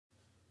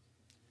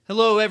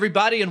Hello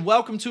everybody and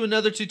welcome to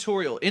another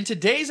tutorial. In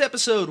today's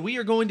episode we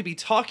are going to be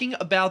talking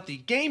about the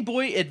Game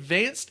Boy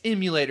Advanced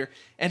Emulator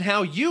and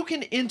how you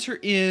can enter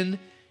in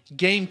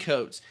game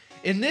codes.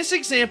 In this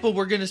example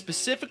we're going to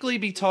specifically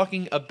be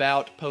talking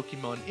about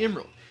Pokemon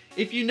Emerald.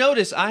 If you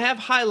notice, I have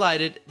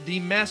highlighted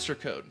the master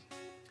code.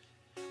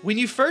 When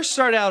you first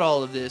start out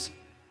all of this,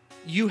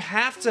 you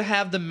have to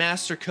have the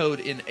master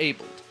code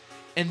enabled,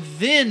 and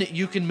then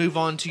you can move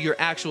on to your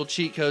actual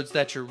cheat codes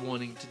that you're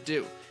wanting to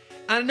do.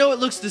 I know it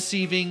looks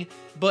deceiving,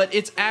 but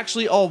it's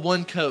actually all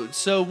one code.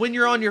 So when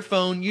you're on your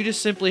phone, you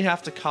just simply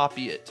have to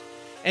copy it.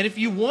 And if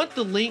you want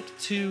the link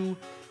to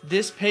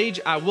this page,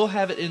 I will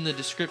have it in the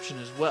description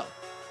as well.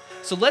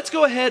 So let's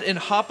go ahead and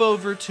hop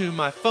over to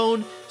my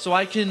phone so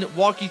I can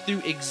walk you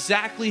through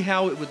exactly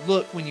how it would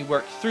look when you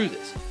work through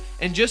this.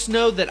 And just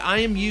know that I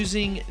am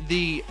using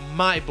the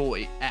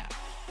Myboy app.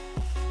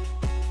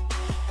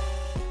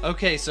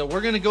 Okay, so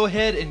we're going to go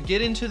ahead and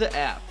get into the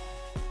app.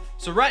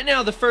 So right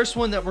now the first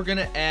one that we're going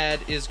to add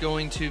is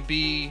going to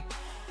be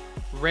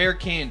rare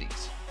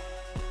candies.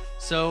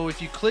 So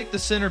if you click the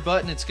center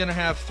button, it's going to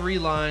have 3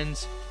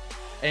 lines,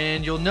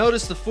 and you'll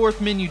notice the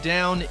 4th menu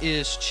down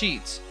is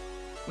cheats.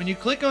 When you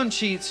click on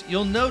cheats,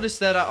 you'll notice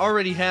that I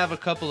already have a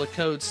couple of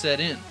codes set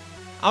in.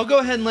 I'll go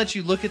ahead and let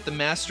you look at the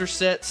master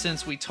set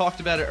since we talked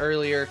about it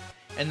earlier,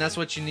 and that's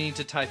what you need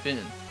to type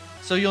in.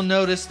 So you'll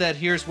notice that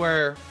here's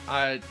where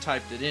I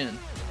typed it in.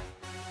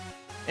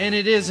 And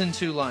it is in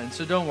 2 lines,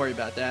 so don't worry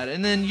about that.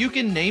 And then you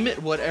can name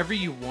it whatever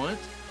you want.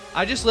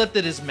 I just left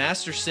it as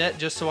master set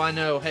just so I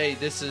know, hey,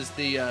 this is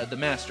the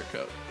master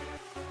code.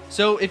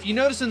 So if you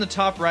notice in the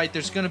top right,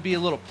 there's going to be a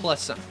little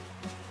plus sign.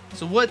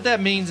 So what that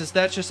means is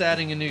that's just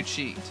adding a new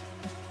cheat.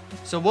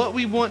 So what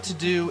we want to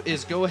do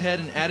is go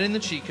ahead and add in the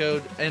cheat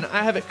code, and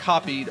I have it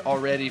copied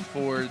already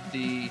for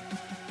the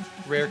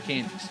rare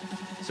candies.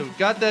 So we've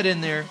got that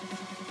in there.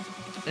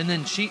 And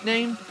then cheat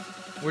name,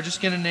 we're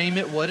just going to name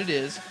it what it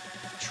is.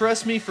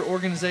 Trust me, for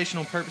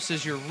organizational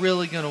purposes, you're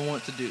really going to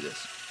want to do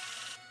this.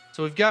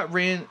 So we've got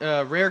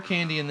rare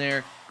candy in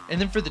there.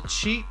 And then for the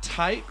cheat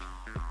type,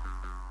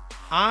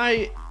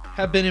 I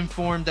have been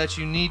informed that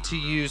you need to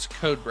use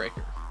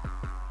Codebreaker.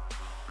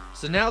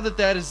 So now that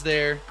that is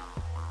there,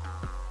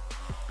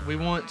 we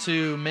want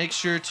to make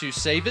sure to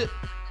save it.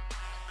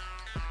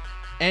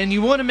 And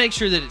you want to make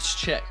sure that it's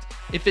checked.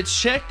 If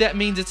it's checked, that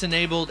means it's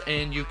enabled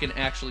and you can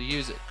actually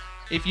use it.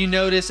 If you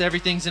notice,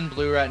 everything's in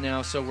blue right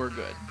now, so we're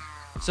good.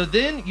 So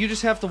then you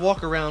just have to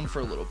walk around for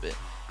a little bit.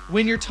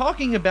 When you're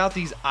talking about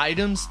these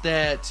items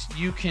that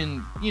you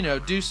can,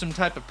 do some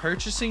type of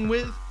purchasing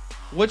with,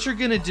 what you're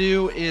going to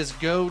do is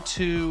go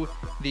to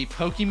the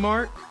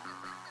Pokemart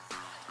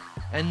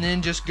and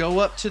then just go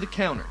up to the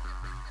counter.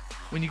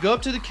 When you go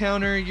up to the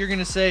counter, you're going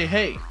to say,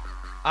 hey,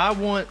 I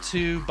want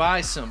to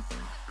buy something.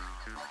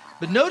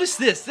 But notice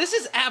this. This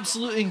is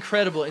absolutely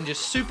incredible and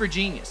just super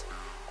genius.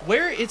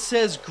 Where it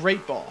says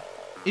Great Ball,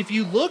 if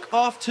you look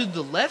off to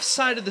the left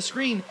side of the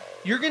screen,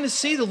 you're going to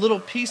see the little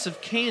piece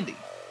of candy.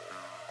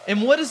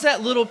 And what is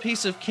that little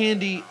piece of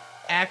candy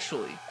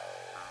actually?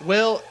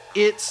 Well,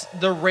 it's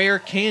the rare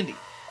candy.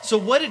 So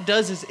what it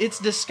does is it's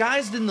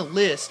disguised in the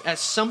list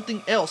as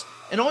something else,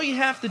 and all you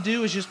have to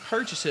do is just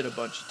purchase it a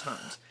bunch of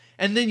times.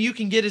 And then you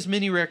can get as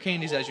many rare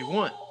candies as you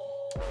want.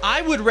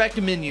 I would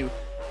recommend you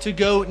to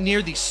go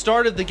near the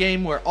start of the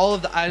game where all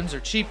of the items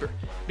are cheaper.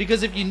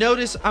 Because if you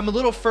notice, I'm a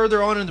little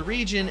further on in the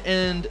region,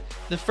 and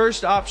the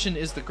first option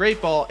is the Great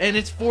Ball, and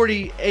it's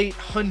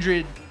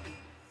 4,800,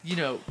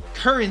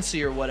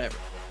 currency or whatever.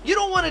 You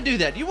don't want to do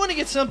that. You want to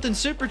get something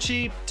super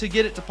cheap to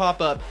get it to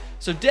pop up.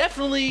 So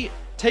definitely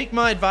take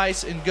my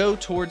advice and go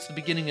towards the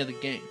beginning of the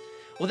game.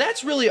 Well,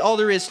 that's really all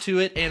there is to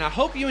it, and I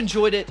hope you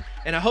enjoyed it,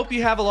 and I hope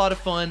you have a lot of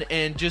fun,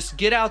 and just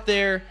get out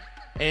there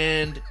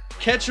and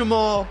catch them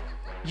all,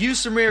 use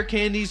some rare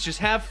candies, just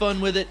have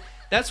fun with it.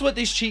 That's what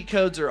these cheat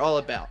codes are all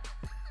about.